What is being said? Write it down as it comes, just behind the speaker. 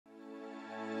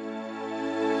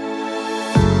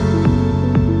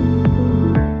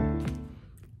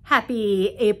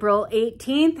Happy April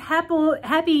 18th.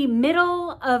 Happy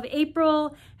middle of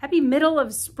April. Happy middle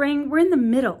of spring. We're in the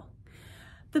middle.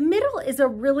 The middle is a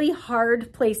really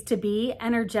hard place to be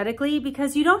energetically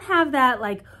because you don't have that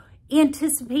like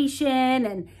anticipation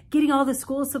and getting all the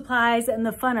school supplies and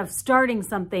the fun of starting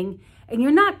something. And you're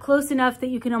not close enough that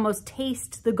you can almost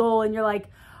taste the goal and you're like,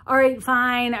 all right,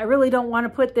 fine. I really don't want to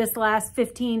put this last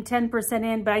 10%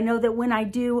 in, but I know that when I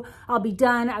do, I'll be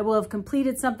done. I will have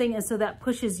completed something. And so that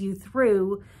pushes you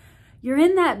through. You're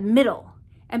in that middle.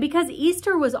 And because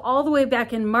Easter was all the way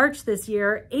back in March this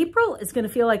year, April is going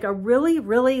to feel like a really,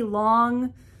 really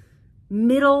long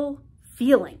middle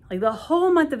feeling. Like the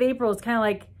whole month of April is kind of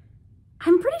like,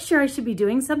 I'm pretty sure I should be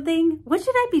doing something. What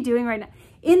should I be doing right now?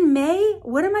 In May,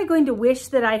 what am I going to wish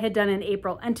that I had done in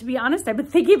April? And to be honest, I've been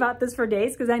thinking about this for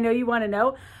days because I know you want to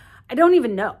know. I don't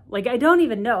even know. Like, I don't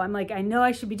even know. I'm like, I know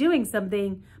I should be doing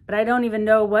something, but I don't even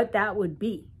know what that would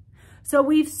be. So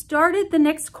we've started the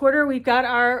next quarter. We've got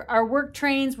our work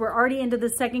trains. We're already into the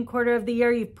second quarter of the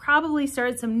year. You've probably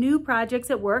started some new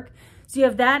projects at work. So you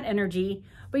have that energy,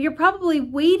 but you're probably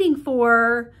waiting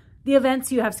for the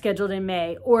events you have scheduled in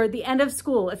May, or the end of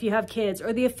school if you have kids,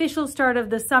 or the official start of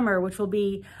the summer, which will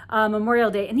be Memorial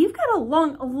Day. And you've got a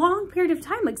long period of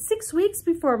time, like 6 weeks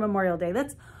before Memorial Day.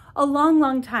 That's a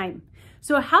long time.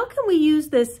 So how can we use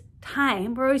this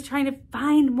time? We're always trying to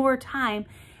find more time.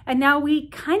 And now we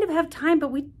kind of have time,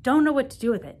 but we don't know what to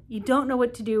do with it. You don't know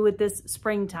what to do with this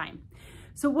springtime.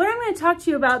 So what I'm going to talk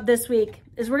to you about this week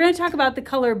is we're going to talk about the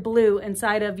color blue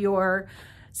inside of your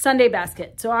Sunday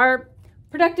basket. So our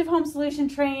Productive Home Solution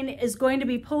train is going to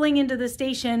be pulling into the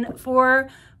station for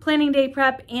planning day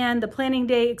prep and the planning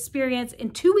day experience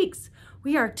in 2 weeks.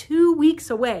 We are 2 weeks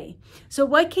away. So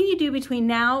what can you do between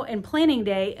now and planning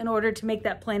day in order to make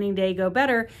that planning day go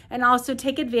better and also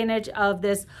take advantage of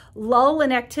this lull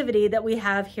in activity that we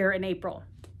have here in April?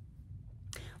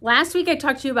 Last week, I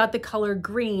talked to you about the color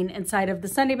green inside of the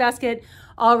Sunday basket,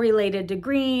 all related to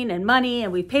green and money,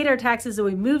 and we paid our taxes and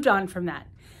we moved on from that.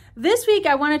 This week,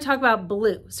 I want to talk about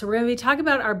blue. So we're going to be talking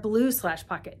about our blue slash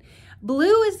pocket.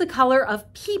 Blue is the color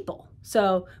of people.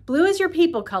 So blue is your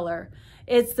people color.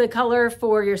 It's the color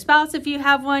for your spouse if you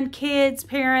have one, kids,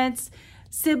 parents,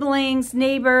 siblings,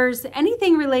 neighbors,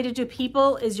 anything related to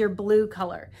people is your blue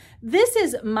color. This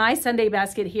is my Sunday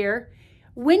basket here.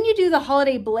 When you do the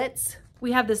Holiday Blitz,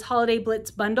 we have this Holiday Blitz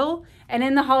bundle. And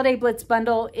in the Holiday Blitz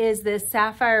bundle is this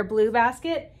sapphire blue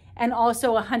basket and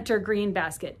also a hunter green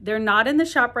basket. They're not in the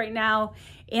shop right now,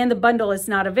 and the bundle is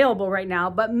not available right now,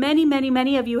 but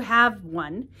many of you have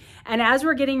one. And as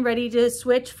we're getting ready to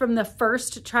switch from the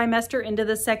first trimester into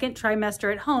the second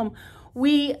trimester at home,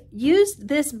 we used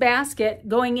this basket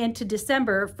going into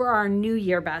December for our New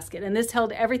Year basket, and this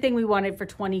held everything we wanted for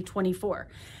 2024.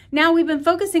 Now we've been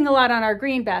focusing a lot on our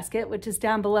green basket, which is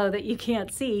down below that you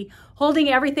can't see, holding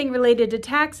everything related to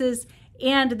taxes.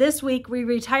 And this week we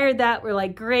retired that. We're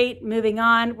like, great, moving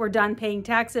on. We're done paying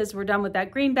taxes. We're done with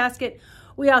that green basket.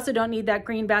 We also don't need that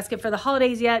green basket for the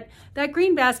holidays yet. That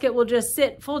green basket will just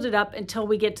sit folded up until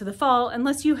we get to the fall,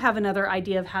 unless you have another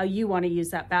idea of how you want to use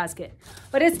that basket.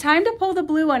 But it's time to pull the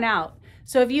blue one out.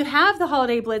 So if you have the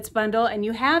Holiday Blitz bundle and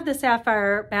you have the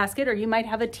sapphire basket, or you might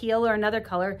have a teal or another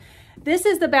color, this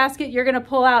is the basket you're going to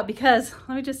pull out because,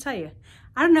 let me just tell you,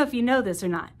 I don't know if you know this or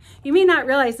not. You may not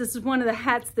realize this is one of the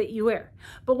hats that you wear.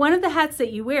 But one of the hats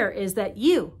that you wear is that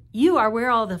you are where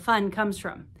all the fun comes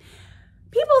from.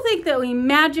 People think that we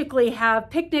magically have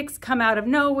picnics come out of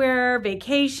nowhere,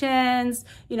 vacations,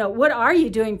 what are you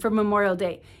doing for Memorial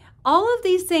Day? All of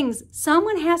these things,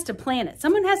 someone has to plan it.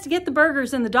 Someone has to get the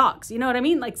burgers and the dogs. You know what I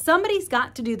mean? Like somebody's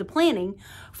got to do the planning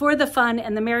for the fun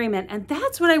and the merriment. And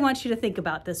that's what I want you to think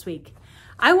about this week.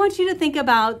 I want you to think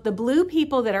about the blue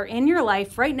people that are in your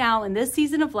life right now in this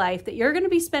season of life that you're going to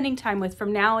be spending time with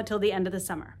from now until the end of the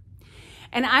summer.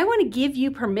 And I want to give you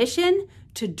permission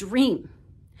to dream.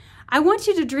 I want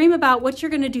you to dream about what you're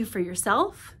going to do for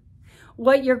yourself,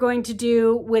 what you're going to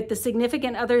do with the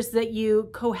significant others that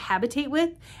you cohabitate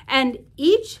with. And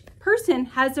each person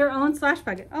has their own slash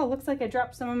bucket. Oh, looks like I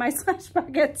dropped some of my slash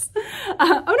buckets.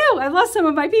 Oh no, I lost some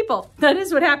of my people. That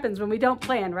is what happens when we don't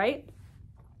plan, right?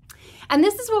 And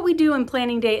this is what we do in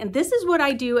planning day, and this is what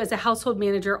I do as a household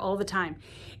manager all the time.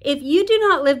 If you do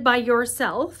not live by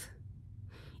yourself,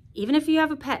 even if you have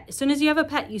a pet, as soon as you have a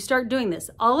pet, you start doing this.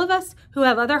 All of us who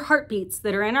have other heartbeats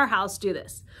that are in our house do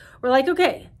this. We're like,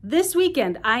 okay, this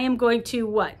weekend I am going to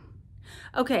what?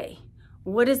 Okay,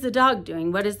 what is the dog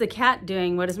doing? What is the cat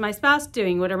doing? What is my spouse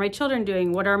doing? What are my children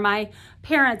doing? What are my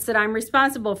parents that I'm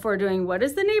responsible for doing? What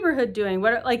is the neighborhood doing?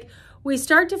 We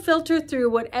start to filter through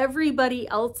what everybody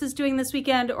else is doing this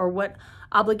weekend or what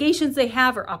obligations they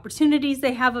have or opportunities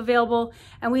they have available.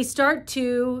 And we start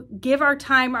to give our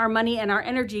time, our money, and our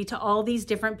energy to all these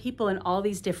different people and all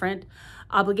these different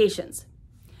obligations.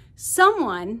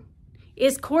 Someone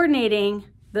is coordinating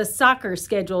the soccer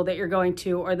schedule that you're going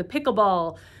to, or the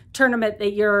pickleball tournament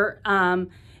that you're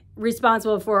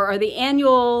responsible for, or the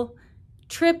annual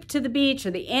trip to the beach,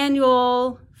 or the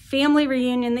annual family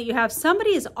reunion that you have.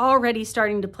 Somebody is already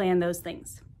starting to plan those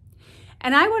things.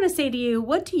 And I want to say to you,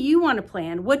 what do you want to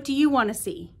plan? What do you want to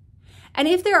see? And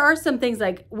if there are some things,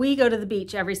 like we go to the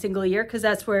beach every single year because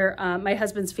that's where my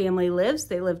husband's family lives.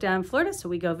 They live down in Florida, so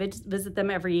we go visit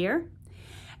them every year.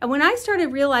 And when I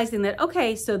started realizing that,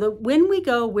 okay, so when we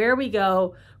go, where we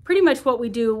go, pretty much what we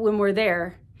do when we're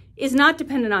there is not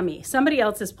dependent on me. Somebody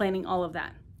else is planning all of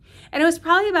that. And it was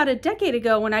probably about a decade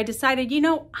ago when I decided, you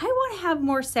know, I want to have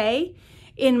more say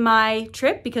in my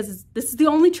trip, because this is the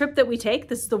only trip that we take.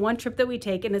 This is the one trip that we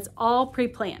take, and it's all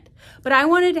pre-planned. But I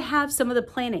wanted to have some of the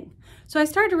planning. So I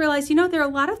started to realize, you know, there are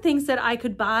a lot of things that I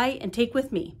could buy and take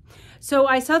with me. So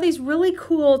I saw these really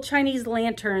cool Chinese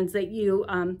lanterns that you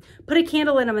put a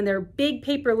candle in them, and they're big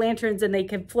paper lanterns, and they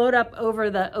can float up over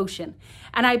the ocean.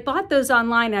 And I bought those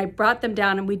online, and I brought them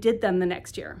down, and we did them the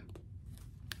next year.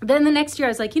 Then the next year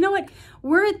I was like, you know what?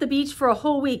 We're at the beach for a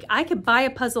whole week. I could buy a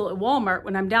puzzle at Walmart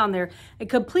when I'm down there and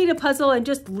complete a puzzle and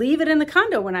just leave it in the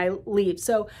condo when I leave.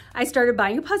 So I started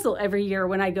buying a puzzle every year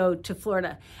when I go to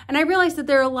Florida. And I realized that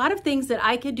there are a lot of things that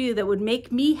I could do that would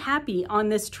make me happy on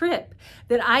this trip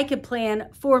that I could plan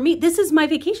for me. This is my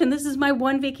vacation. This is my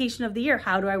one vacation of the year.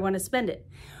 How do I want to spend it?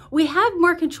 We have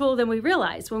more control than we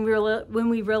realize when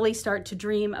we really start to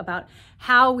dream about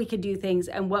how we can do things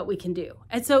and what we can do.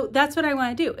 And so that's what I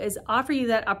want to do, is offer you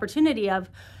that opportunity of,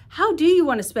 how do you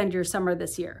want to spend your summer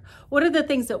this year? What are the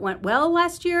things that went well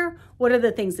last year? What are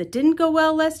the things that didn't go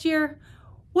well last year?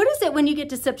 What is it when you get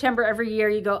to September every year,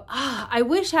 you go, I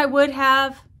wish I would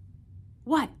have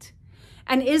what?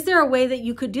 And is there a way that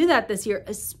you could do that this year,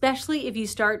 especially if you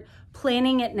start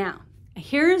planning it now?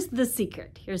 Here's the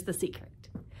secret. Here's the secret.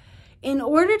 In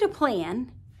order to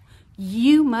plan,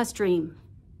 you must dream.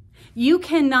 You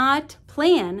cannot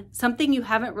plan something you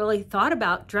haven't really thought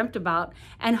about, dreamt about,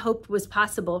 and hoped was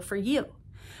possible for you.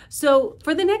 So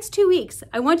for the next 2 weeks,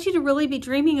 I want you to really be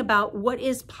dreaming about what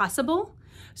is possible,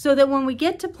 so that when we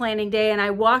get to planning day and I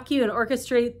walk you and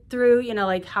orchestrate through, you know,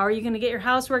 like, how are you going to get your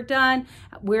housework done?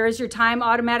 Where is your time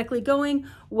automatically going?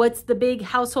 What's the big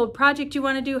household project you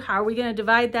want to do? How are we going to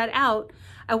divide that out?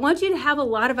 I want you to have a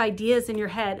lot of ideas in your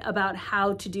head about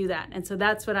how to do that. And so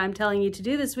that's what I'm telling you to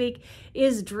do this week,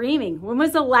 is dreaming. When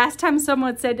was the last time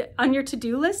someone said on your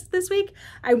to-do list this week,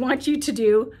 I want you to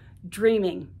do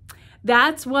dreaming?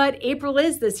 That's what April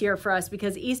is this year for us,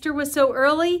 because Easter was so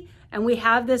early and we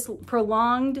have this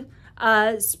prolonged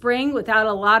spring without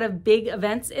a lot of big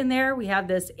events in there. We have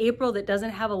this April that doesn't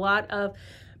have a lot of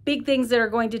big things that are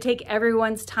going to take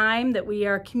everyone's time that we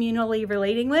are communally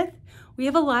relating with. We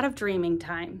have a lot of dreaming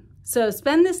time. So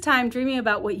spend this time dreaming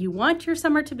about what you want your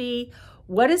summer to be,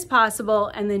 what is possible,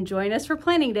 and then join us for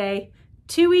planning day.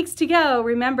 2 weeks to go.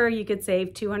 Remember, you could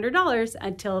save $200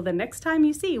 until the next time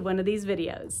you see one of these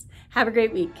videos. Have a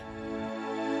great week.